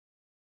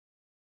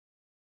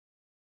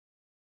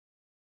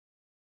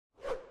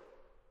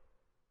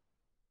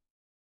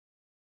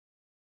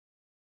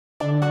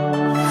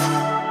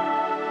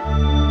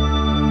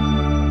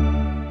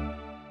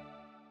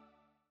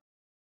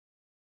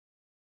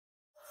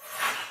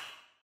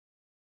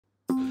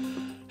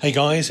Hey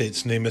guys,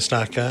 it's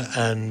Numisnaka,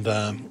 and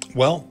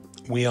well,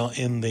 we are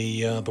in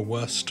the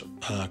worst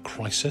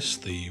crisis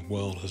the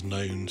world has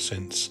known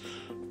since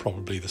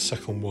probably the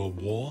Second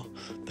World War.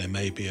 There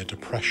may be a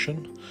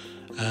depression,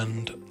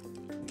 and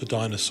the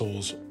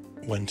dinosaurs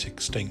went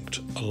extinct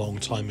a long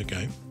time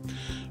ago.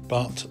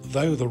 But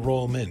though the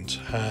Royal Mint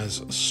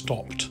has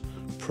stopped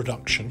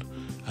production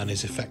and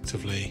is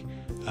effectively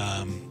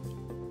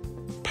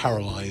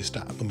paralysed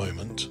at the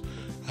moment,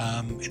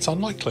 it's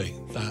unlikely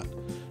that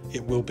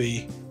it will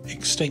be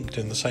extinct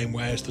in the same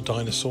way as the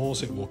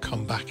dinosaurs. It will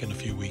come back in a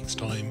few weeks'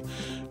 time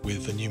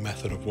with a new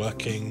method of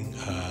working.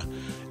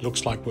 It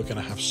looks like we're going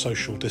to have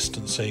social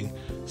distancing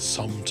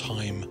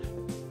sometime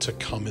to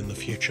come in the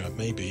future,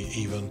 maybe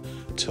even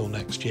till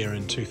next year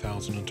in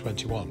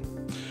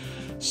 2021.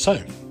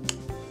 So,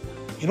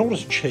 in order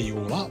to cheer you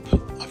all up,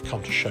 I've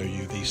come to show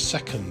you the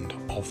second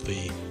of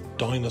the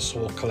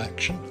Dinosaur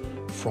Collection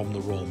from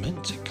the Royal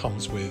Mint. It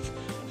comes with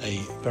a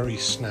very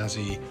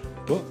snazzy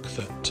book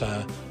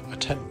that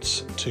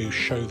attempts to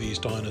show these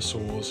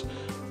dinosaurs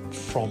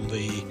from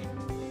the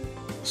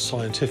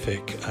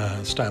scientific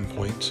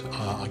standpoint,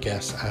 I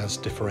guess, as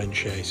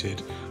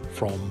differentiated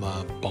from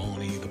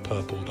Barney the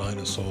Purple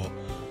Dinosaur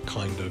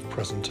kind of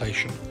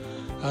presentation.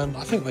 And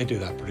I think they do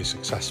that pretty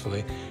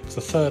successfully. It's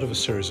the third of a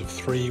series of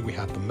three. We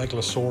had the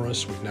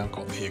Megalosaurus, we've now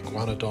got the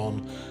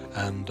Iguanodon,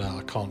 and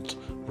I can't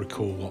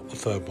recall what the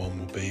third one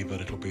will be, but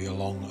it'll be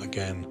along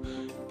again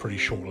pretty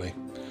shortly.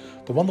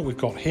 The one that we've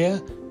got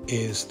here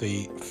is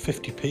the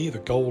 50p, the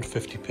gold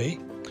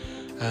 50p,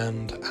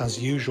 and as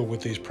usual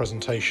with these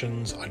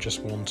presentations, I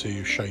just want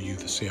to show you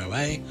the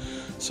COA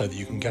so that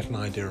you can get an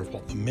idea of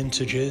what the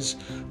mintage is.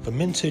 The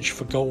mintage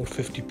for gold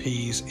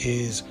 50p's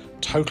is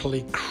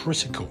totally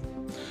critical.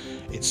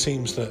 It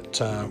seems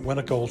that when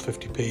a gold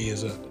 50p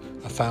is at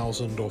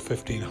 1,000 or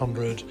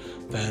 1,500,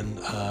 then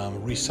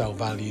resale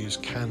values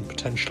can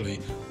potentially,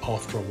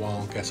 after a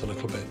while, get a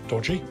little bit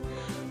dodgy.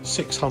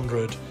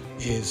 600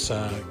 is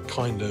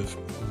kind of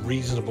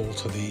reasonable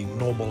to the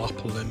normal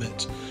upper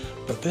limit,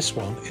 but this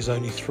one is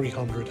only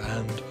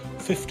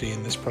 350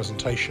 in this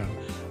presentation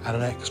and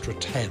an extra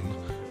 10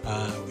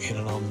 in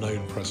an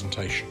unknown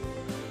presentation.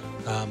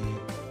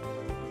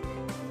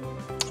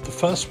 The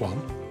first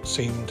one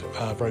seemed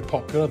very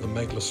popular, the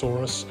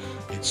Megalosaurus.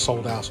 It's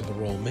sold out of the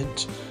Royal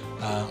Mint.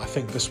 I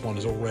think this one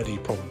is already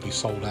probably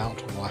sold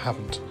out, although I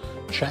haven't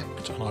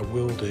checked, and I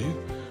will do.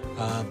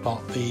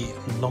 But the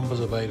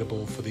numbers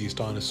available for these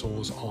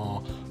dinosaurs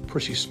are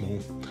pretty small.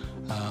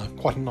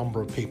 Quite a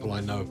number of people I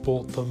know have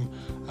bought them.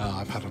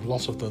 I've had a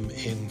lot of them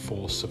in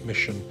for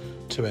submission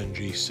to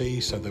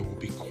NGC, so there will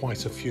be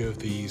quite a few of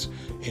these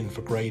in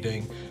for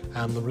grading.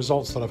 And the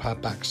results that I've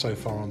had back so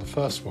far on the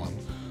first one,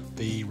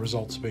 the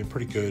results have been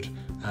pretty good,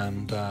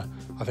 and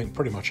I think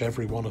pretty much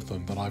every one of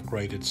them that I've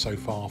graded so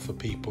far for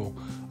people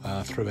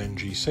through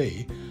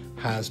NGC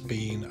has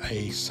been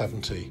a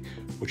 70,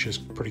 which is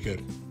pretty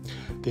good.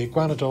 The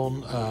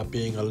Iguanodon,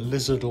 being a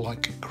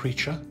lizard-like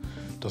creature,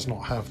 does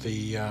not have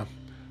the,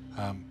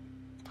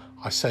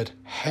 I said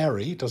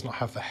hairy, does not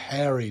have the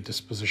hairy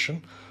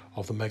disposition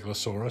of the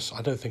Megalosaurus.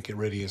 I don't think it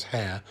really is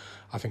hair.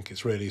 I think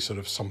it's really sort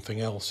of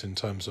something else in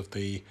terms of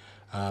the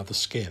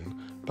skin,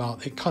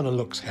 but it kind of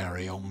looks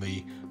hairy on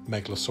the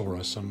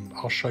Megalosaurus, and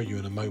I'll show you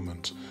in a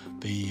moment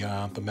the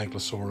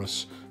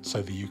Megalosaurus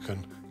so that you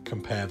can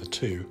compare the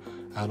two,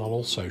 and I'll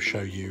also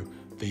show you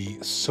the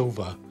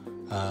silver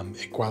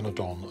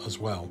Iguanodon as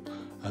well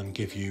and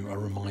give you a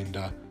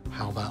reminder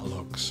how that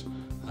looks.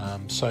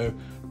 So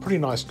pretty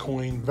nice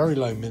coin, very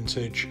low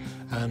mintage,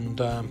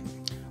 and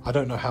I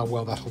don't know how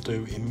well that'll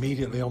do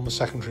immediately on the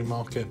secondary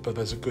market, but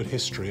there's a good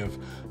history of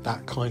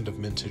that kind of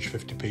mintage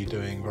 50p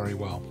doing very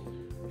well.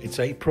 It's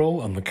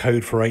April, and the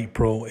code for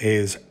April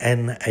is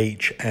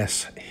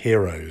NHS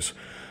Heroes,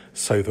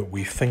 so that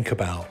we think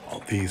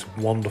about these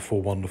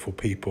wonderful, wonderful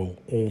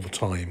people all the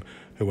time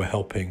who are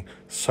helping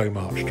so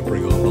much to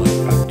bring our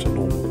life back to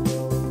normal.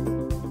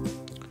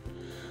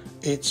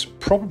 It's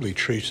probably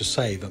true to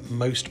say that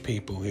most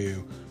people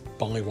who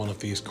buy one of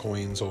these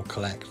coins or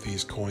collect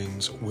these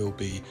coins will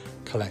be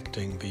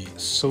collecting the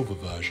silver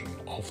version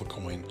of the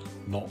coin,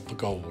 not the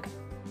gold.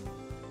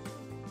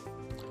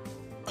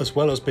 As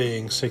well as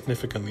being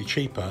significantly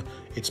cheaper,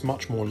 it's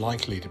much more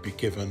likely to be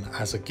given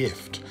as a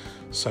gift.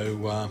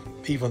 So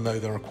even though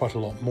there are quite a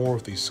lot more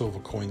of these silver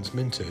coins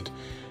minted,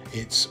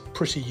 it's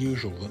pretty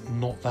usual that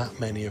not that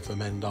many of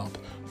them end up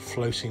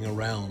floating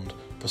around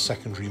the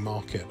secondary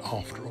market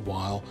after a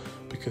while,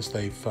 because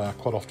they've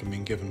quite often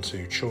been given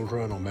to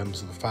children or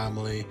members of the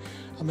family,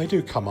 and they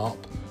do come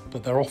up,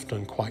 but they're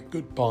often quite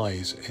good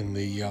buys in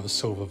the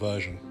silver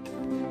version.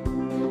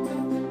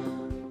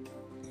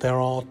 There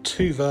are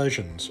two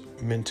versions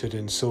minted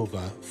in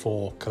silver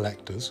for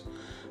collectors.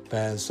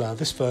 There's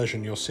this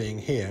version you're seeing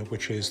here,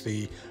 which is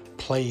the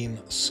plain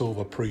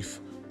silver proof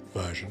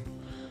version,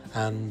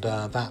 and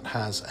that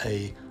has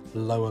a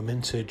lower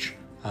mintage.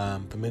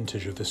 The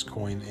mintage of this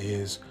coin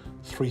is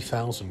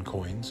 3,000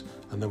 coins,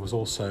 and there was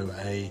also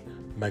a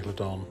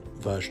Megalodon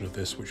version of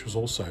this which was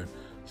also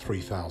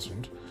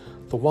 3,000.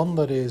 The one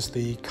that is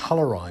the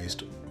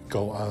colorized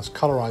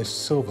colorized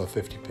silver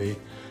 50p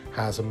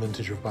has a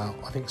mintage of about,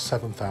 I think,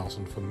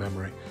 7,000 from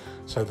memory.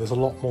 So there's a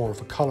lot more of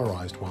the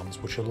colorized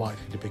ones which are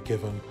likely to be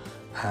given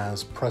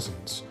as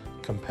presents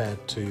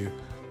compared to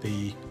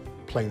the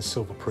plain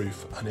silver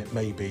proof, and it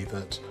may be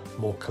that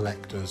more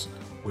collectors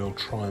will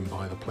try and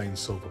buy the plain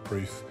silver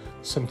proof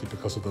simply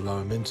because of the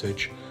lower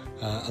mintage,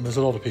 and there's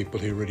a lot of people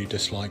who really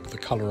dislike the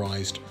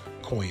colorized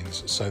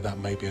coins, so that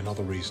may be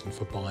another reason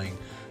for buying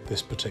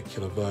this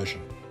particular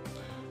version.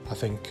 I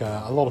think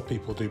a lot of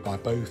people do buy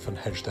both and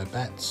hedge their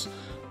bets,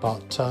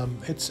 but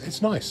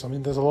it's nice. I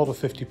mean, there's a lot of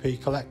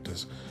 50p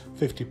collectors.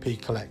 50p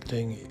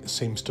collecting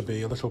seems to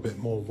be a little bit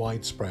more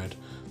widespread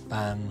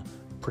than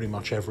pretty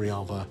much every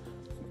other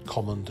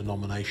common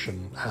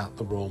denomination at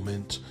the Royal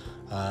Mint.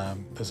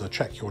 There's a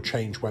Check Your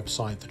Change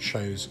website that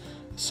shows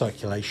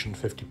circulation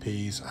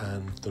 50p's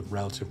and the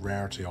relative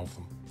rarity of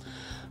them.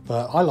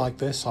 But I like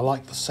this, I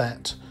like the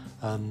set,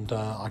 and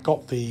I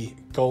got the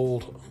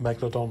gold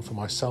Megalodon for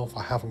myself.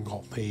 I haven't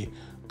got the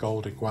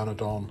gold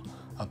Iguanodon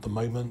at the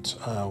moment,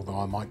 although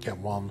I might get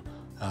one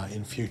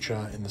in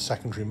future in the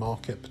secondary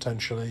market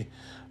potentially.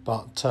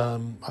 But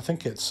I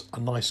think it's a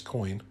nice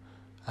coin,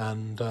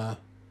 and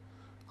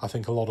I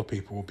think a lot of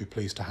people will be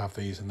pleased to have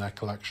these in their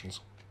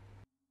collections.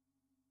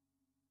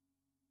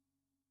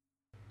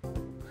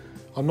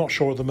 I'm not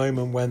sure at the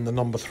moment when the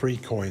number 3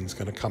 coin is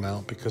going to come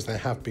out, because there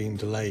have been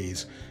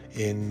delays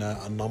in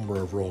a number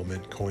of Royal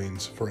Mint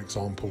coins. For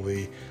example,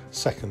 the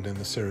second in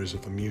the series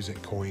of the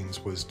music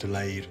coins was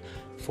delayed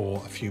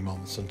for a few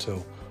months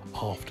until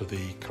after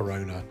the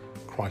corona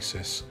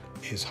crisis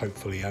is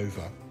hopefully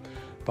over.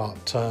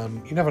 But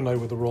you never know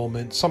with the Royal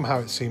Mint. Somehow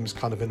it seems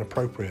kind of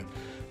inappropriate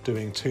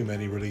doing too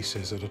many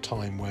releases at a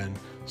time when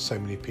so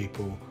many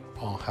people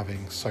are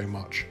having so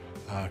much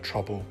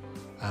trouble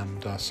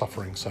and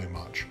suffering so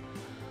much.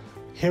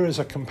 Here is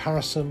a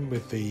comparison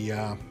with the,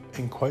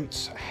 in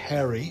quotes, the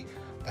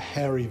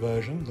hairy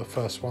version, the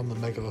first one, the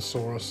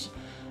Megalosaurus.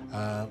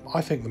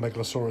 I think the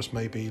Megalosaurus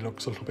maybe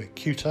looks a little bit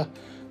cuter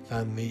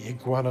than the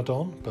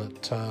Iguanodon,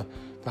 but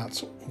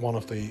that's one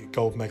of the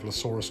gold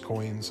Megalosaurus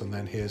coins, and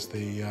then here's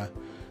the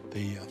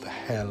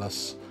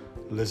hairless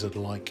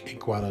lizard-like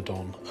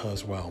Iguanodon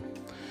as well.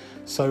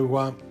 So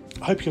I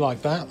hope you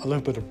like that, a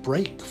little bit of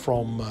break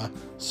from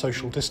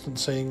social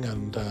distancing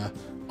and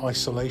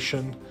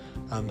isolation,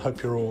 and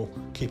hope you're all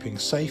keeping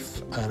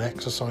safe and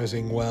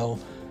exercising well,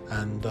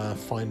 and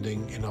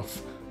finding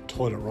enough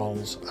toilet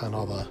rolls and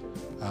other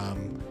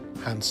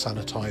hand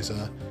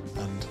sanitizer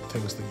and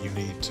things that you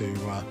need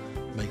to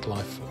make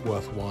life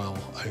worthwhile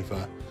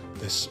over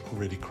this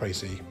really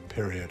crazy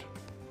period.